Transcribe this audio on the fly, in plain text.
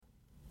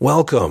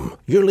Welcome.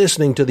 You're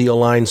listening to The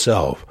Aligned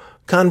Self,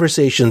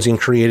 Conversations in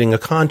Creating a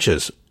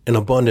Conscious and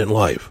Abundant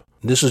Life.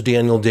 This is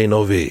Daniel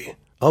Denovi.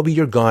 I'll be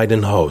your guide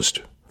and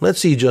host. Let's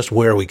see just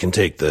where we can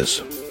take this.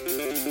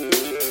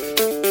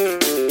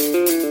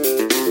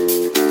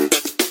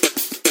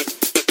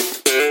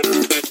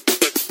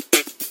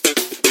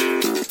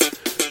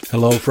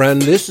 Hello,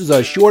 friend. This is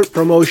a short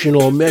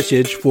promotional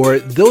message for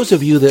those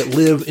of you that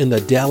live in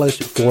the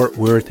Dallas-Fort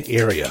Worth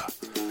area.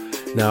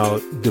 Now,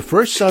 the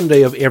first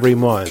Sunday of every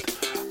month,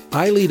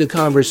 I lead a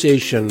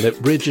conversation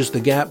that bridges the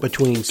gap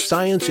between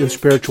science and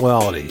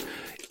spirituality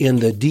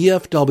in the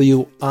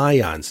DFW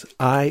IONS,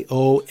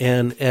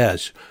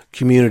 I-O-N-S,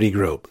 community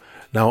group.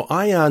 Now,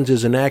 IONS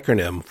is an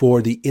acronym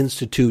for the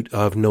Institute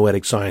of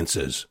Noetic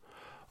Sciences.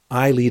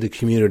 I lead a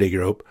community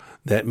group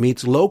that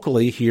meets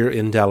locally here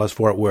in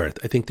Dallas-Fort Worth.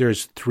 I think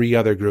there's 3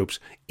 other groups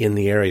in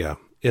the area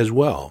as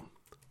well.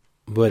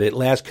 But at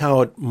last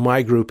count,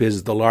 my group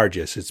is the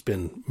largest. It's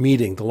been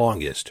meeting the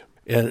longest.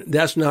 And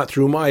that's not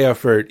through my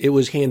effort. It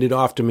was handed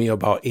off to me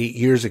about 8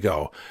 years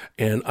ago,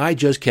 and I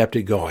just kept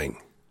it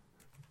going.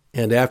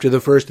 And after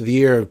the first of the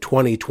year of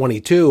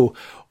 2022,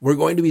 we're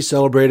going to be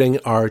celebrating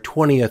our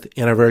 20th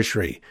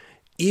anniversary,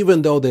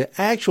 even though the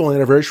actual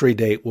anniversary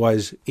date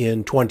was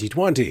in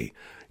 2020.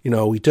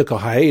 We took a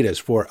hiatus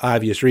for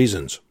obvious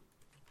reasons.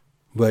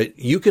 But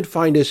you can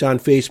find us on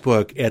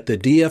Facebook at the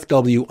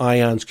DFW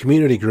IONS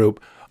community group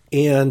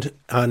and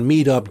on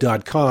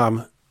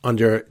Meetup.com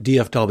under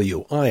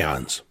DFW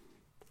IONS.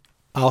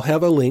 I'll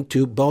have a link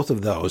to both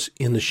of those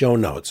in the show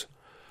notes.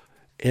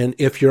 And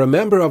if you're a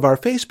member of our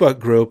Facebook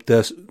group,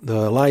 the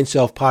Aligned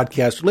Self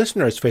Podcast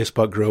Listeners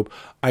Facebook group,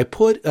 I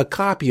put a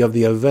copy of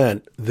the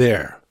event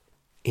there.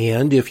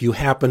 And if you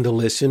happen to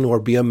listen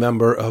or be a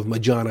member of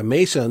Majana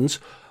Mason's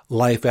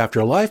Life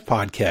After Life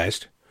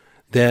podcast,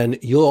 then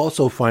you'll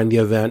also find the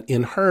event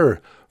in her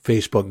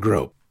Facebook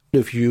group.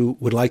 If you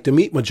would like to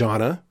meet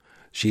Majana,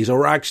 she's a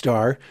rock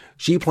star.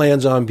 She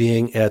plans on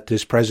being at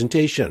this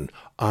presentation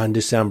on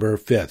December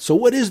 5th. So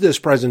what is this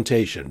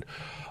presentation?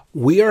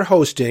 We are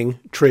hosting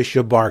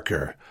Tricia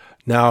Barker.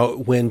 Now,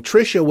 when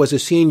Tricia was a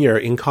senior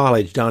in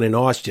college down in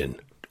Austin,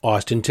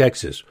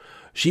 Texas,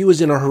 she was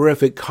in a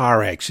horrific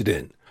car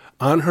accident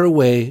on her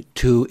way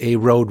to a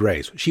road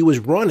race. She was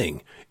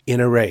running in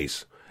a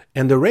race.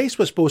 And the race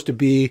was supposed to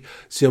be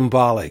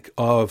symbolic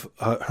of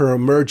her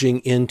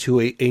emerging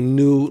into a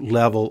new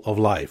level of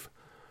life.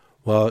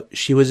 Well,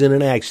 she was in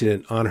an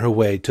accident on her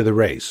way to the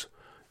race.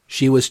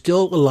 She was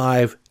still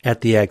alive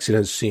at the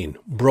accident scene,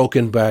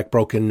 broken back,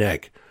 broken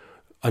neck,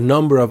 a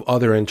number of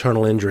other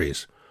internal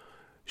injuries.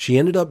 She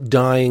ended up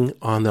dying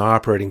on the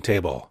operating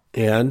table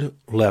and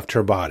left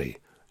her body.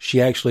 She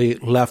actually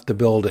left the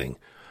building.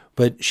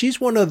 But she's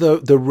one of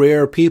the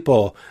rare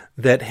people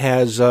that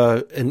has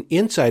an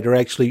insight or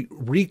actually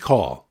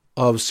recall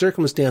of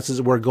circumstances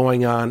that were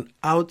going on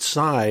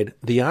outside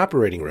the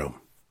operating room,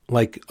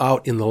 like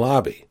out in the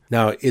lobby.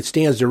 Now, it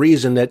stands to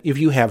reason that if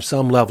you have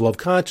some level of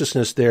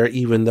consciousness there,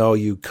 even though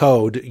you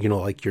code,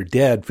 like you're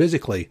dead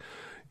physically,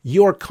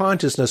 your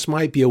consciousness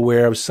might be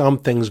aware of some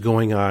things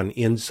going on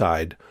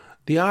inside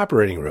the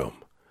operating room.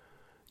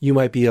 You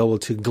might be able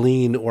to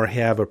glean or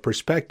have a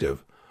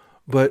perspective.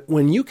 But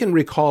when you can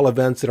recall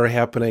events that are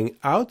happening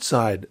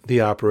outside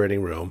the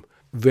operating room,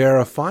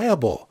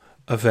 verifiable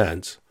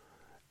events,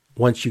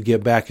 once you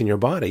get back in your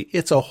body,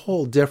 it's a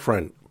whole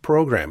different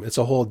program. It's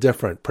a whole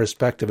different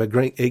perspective.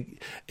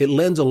 It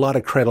lends a lot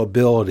of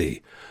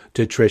credibility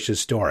to Tricia's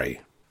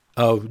story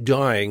of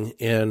dying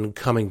and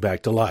coming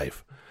back to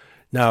life.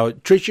 Now,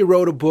 Tricia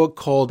wrote a book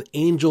called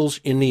Angels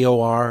in the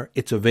OR.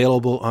 It's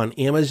available on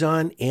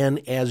Amazon and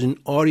as an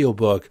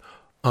audiobook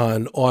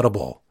on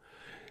Audible.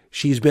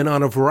 She's been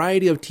on a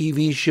variety of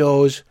TV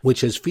shows,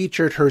 which has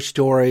featured her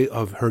story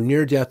of her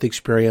near-death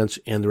experience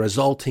and the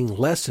resulting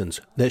lessons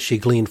that she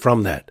gleaned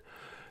from that.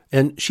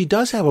 And she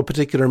does have a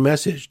particular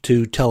message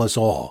to tell us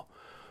all.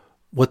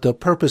 What the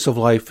purpose of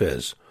life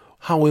is,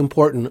 how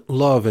important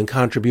love and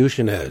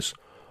contribution is.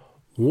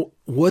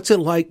 What's it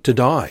like to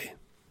die?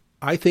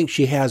 I think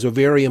she has a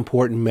very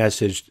important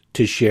message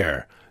to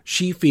share.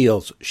 She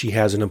feels she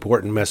has an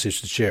important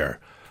message to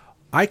share.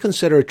 I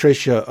consider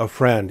Tricia a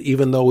friend,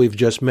 even though we've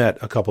just met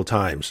a couple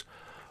times.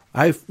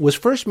 I was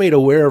first made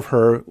aware of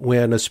her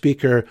when a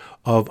speaker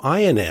of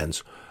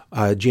IONS,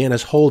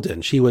 Janice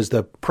Holden. She was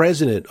the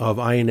president of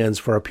IONS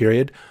for a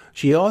period.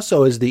 She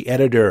also is the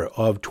editor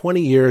of 20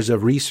 years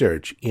of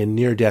research in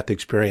near-death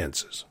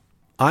experiences.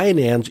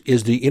 IONS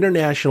is the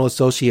International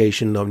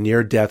Association of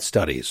Near-Death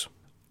Studies,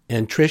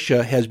 and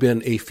Tricia has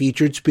been a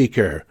featured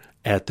speaker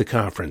at the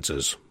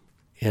conferences.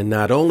 And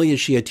not only is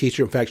she a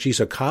teacher, in fact, she's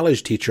a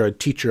college teacher, a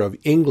teacher of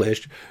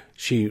English.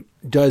 She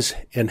does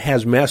and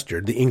has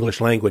mastered the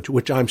English language,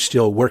 which I'm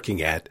still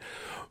working at.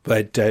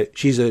 But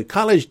she's a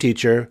college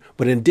teacher,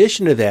 but in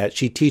addition to that,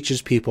 she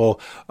teaches people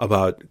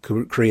about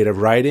creative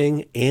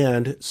writing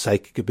and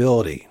psychic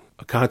ability.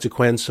 A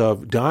consequence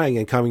of dying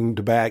and coming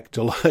back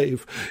to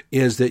life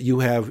is that you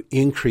have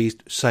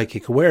increased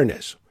psychic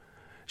awareness.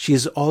 She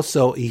is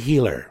also a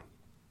healer.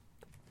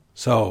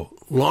 So,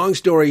 long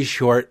story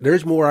short,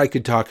 there's more I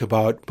could talk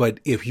about, but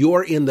if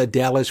you're in the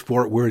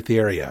Dallas-Fort Worth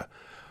area,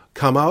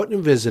 come out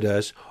and visit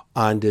us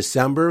on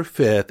December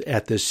 5th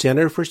at the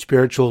Center for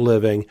Spiritual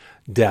Living,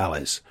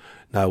 Dallas.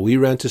 Now, we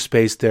rent a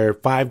space there,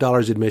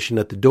 $5 admission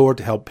at the door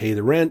to help pay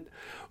the rent,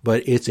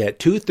 but it's at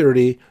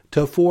 2:30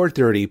 to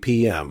 4:30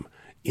 p.m.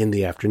 in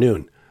the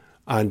afternoon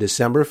on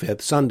December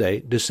 5th,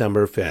 Sunday,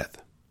 December 5th.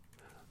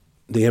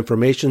 The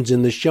information's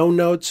in the show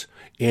notes,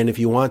 and if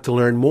you want to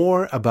learn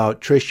more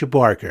about Tricia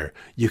Barker,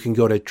 you can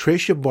go to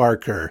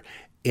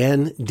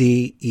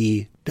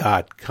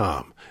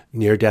TriciaBarkerNDE.com.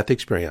 Near-death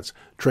experience.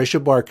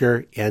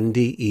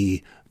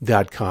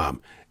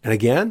 TriciaBarkerNDE.com. And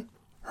again,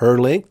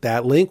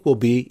 that link will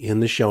be in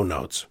the show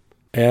notes.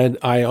 And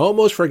I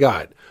almost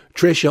forgot,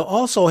 Tricia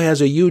also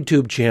has a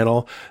YouTube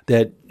channel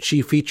that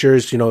she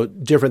features,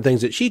 different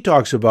things that she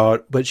talks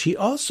about, but she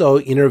also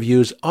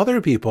interviews other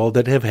people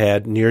that have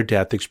had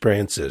near-death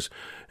experiences.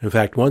 In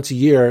fact, once a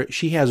year,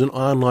 she has an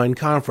online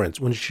conference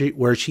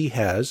where she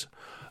has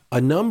a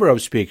number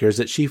of speakers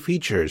that she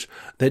features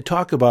that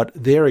talk about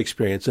their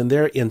experience and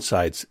their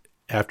insights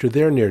after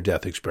their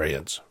near-death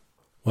experience.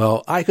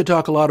 Well, I could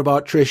talk a lot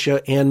about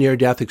Tricia and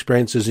near-death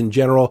experiences in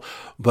general,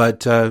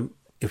 but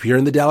if you're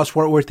in the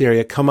Dallas-Fort Worth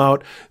area, come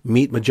out,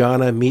 meet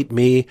Majana, meet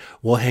me.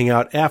 We'll hang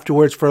out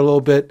afterwards for a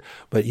little bit,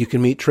 but you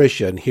can meet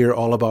Tricia and hear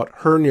all about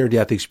her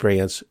near-death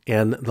experience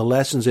and the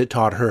lessons it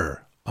taught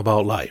her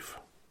about life.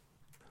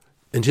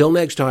 Until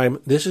next time,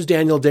 this is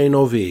Daniel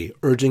Denovi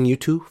urging you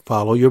to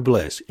follow your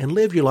bliss and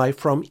live your life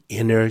from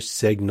inner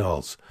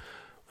signals.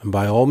 And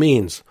by all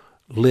means,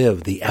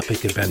 live the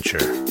epic adventure.